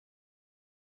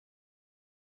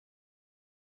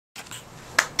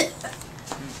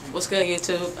What's good,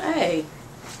 YouTube? Hey.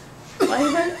 Why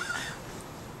you ready?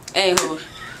 Anywho.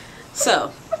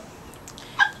 So,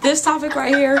 this topic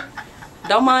right here,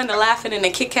 don't mind the laughing and the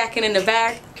kick-cacking in the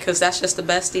back, because that's just the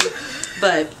bestie.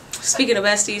 But, speaking of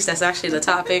besties, that's actually the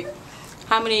topic.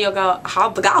 How many of y'all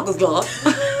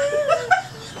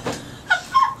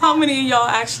how many of y'all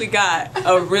actually got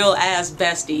a real ass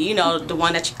bestie? You know, the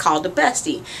one that you call the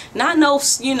bestie. Not no,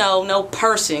 you know, no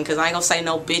person, because I ain't gonna say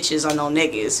no bitches or no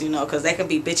niggas, you know, because they can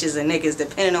be bitches and niggas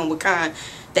depending on what kind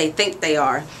they think they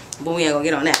are. But we ain't gonna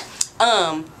get on that.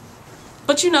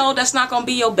 But you know, that's not gonna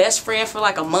be your best friend for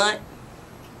like a month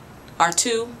or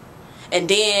two. And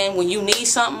then when you need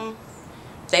something,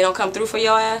 they don't come through for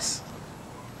your ass.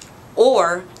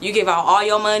 Or you give out all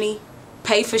your money,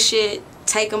 pay for shit,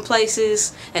 take them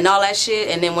places and all that shit,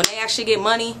 and then when they actually get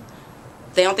money,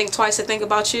 they don't think twice to think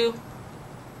about you.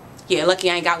 Yeah, lucky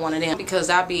I ain't got one of them, because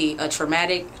that'd be a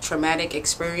traumatic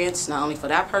experience, not only for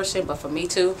that person but for me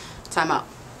too. Time out.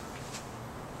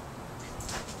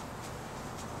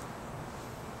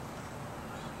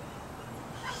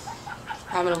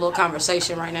 Having a little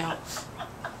conversation right now.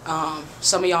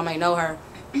 Some of y'all may know her.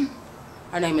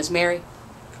 Her name is Mary.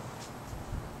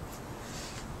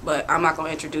 But I'm not going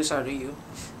to introduce her to you,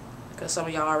 because some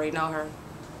of y'all already know her.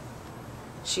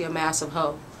 She a massive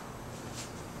hoe.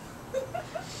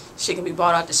 She can be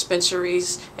bought at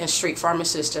dispensaries and street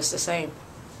pharmacists just the same.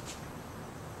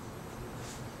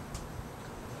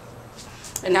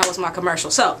 And that was my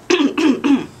commercial. So,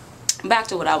 back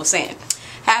to what I was saying.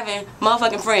 Having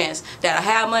motherfucking friends that'll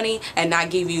have money and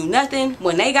not give you nothing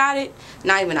when they got it.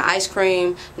 Not even an ice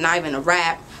cream, not even a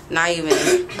wrap, not even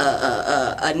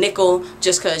a nickel,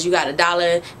 just because you got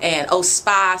 $1 and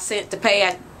 5 cents to pay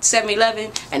at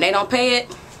 7-Eleven and they don't pay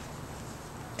it.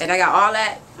 And I got all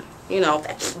that, you know,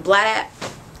 blah.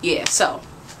 Yeah, so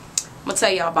I'm gonna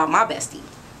tell y'all about my bestie.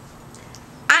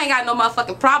 I ain't got no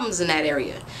motherfucking problems in that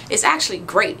area. It's actually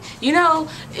great. You know,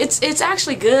 it's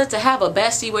actually good to have a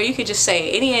bestie where you can just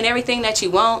say any and everything that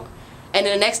you want, and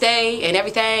then the next day and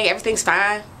everything's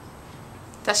fine.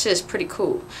 That shit is pretty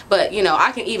cool. But, you know,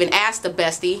 I can even ask the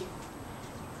bestie,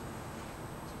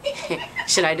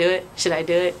 should I do it? Should I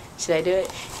do it? Should I do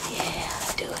it?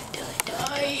 Yeah, do it.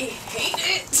 I hate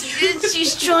it.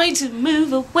 She's trying to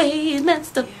move away, and that's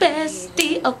the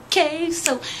bestie, okay?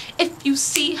 So if you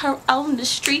see her on the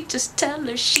street, just tell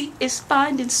her she is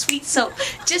fine and sweet. So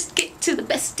just get to the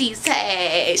besties.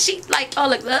 Hey, she like all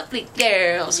the lovely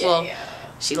girls. Yeah. Well,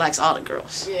 she likes all the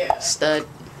girls. Yeah. Stud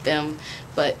them,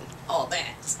 but all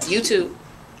that. YouTube,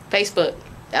 Facebook,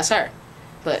 that's her.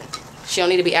 But she don't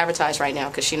need to be advertised right now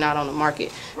because she's not on the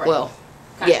market. Right. Well,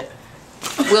 yeah.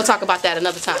 We'll talk about that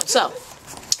another time. So,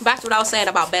 back to what I was saying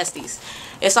about besties.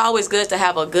 It's always good to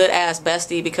have a good ass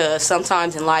bestie, because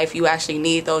sometimes in life you actually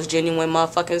need those genuine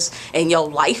motherfuckers in your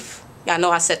life. I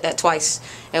know I said that twice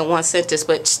in one sentence,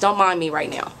 but just don't mind me right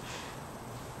now.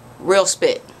 Real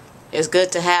spit. It's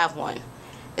good to have one.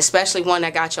 Especially one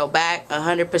that got your back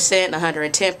 100%,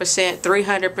 110%,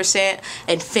 300%,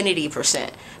 infinity %.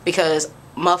 Because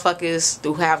motherfuckers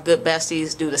who have good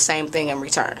besties do the same thing in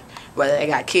return. Whether they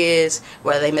got kids,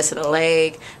 whether they missing a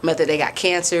leg, whether they got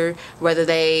cancer, whether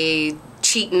they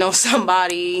cheating on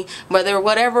somebody,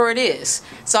 whatever it is.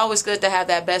 It's always good to have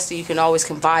that bestie you can always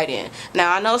confide in.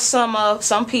 Now, I know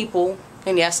some people,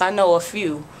 and yes, I know a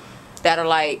few, that are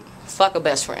like, fuck a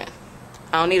best friend.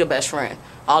 I don't need a best friend.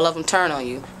 All of them turn on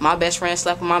you. My best friend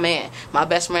slept with my man. My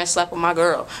best friend slept with my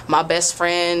girl. My best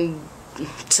friend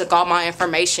took all my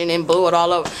information and blew it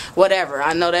all over. Whatever.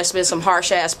 I know that's been some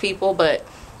harsh ass people, but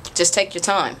just take your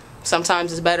time.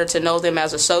 Sometimes it's better to know them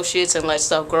as associates and let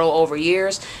stuff grow over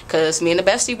years. Because me and the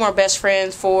bestie weren't best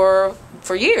friends for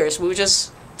years. We were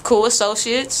just cool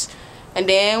associates. And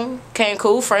then became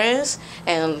cool friends.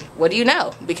 And what do you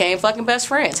know? Became fucking best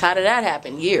friends. How did that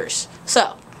happen? Years.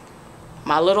 So,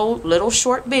 my little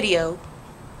short video.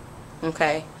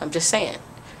 Okay? I'm just saying.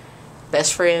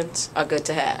 Best friends are good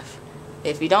to have.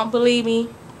 If you don't believe me,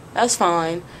 that's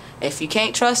fine. If you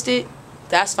can't trust it,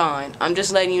 that's fine. I'm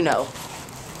just letting you know.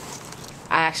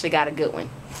 I actually got a good one.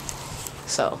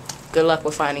 So, good luck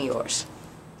with finding yours.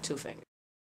 2 fingers.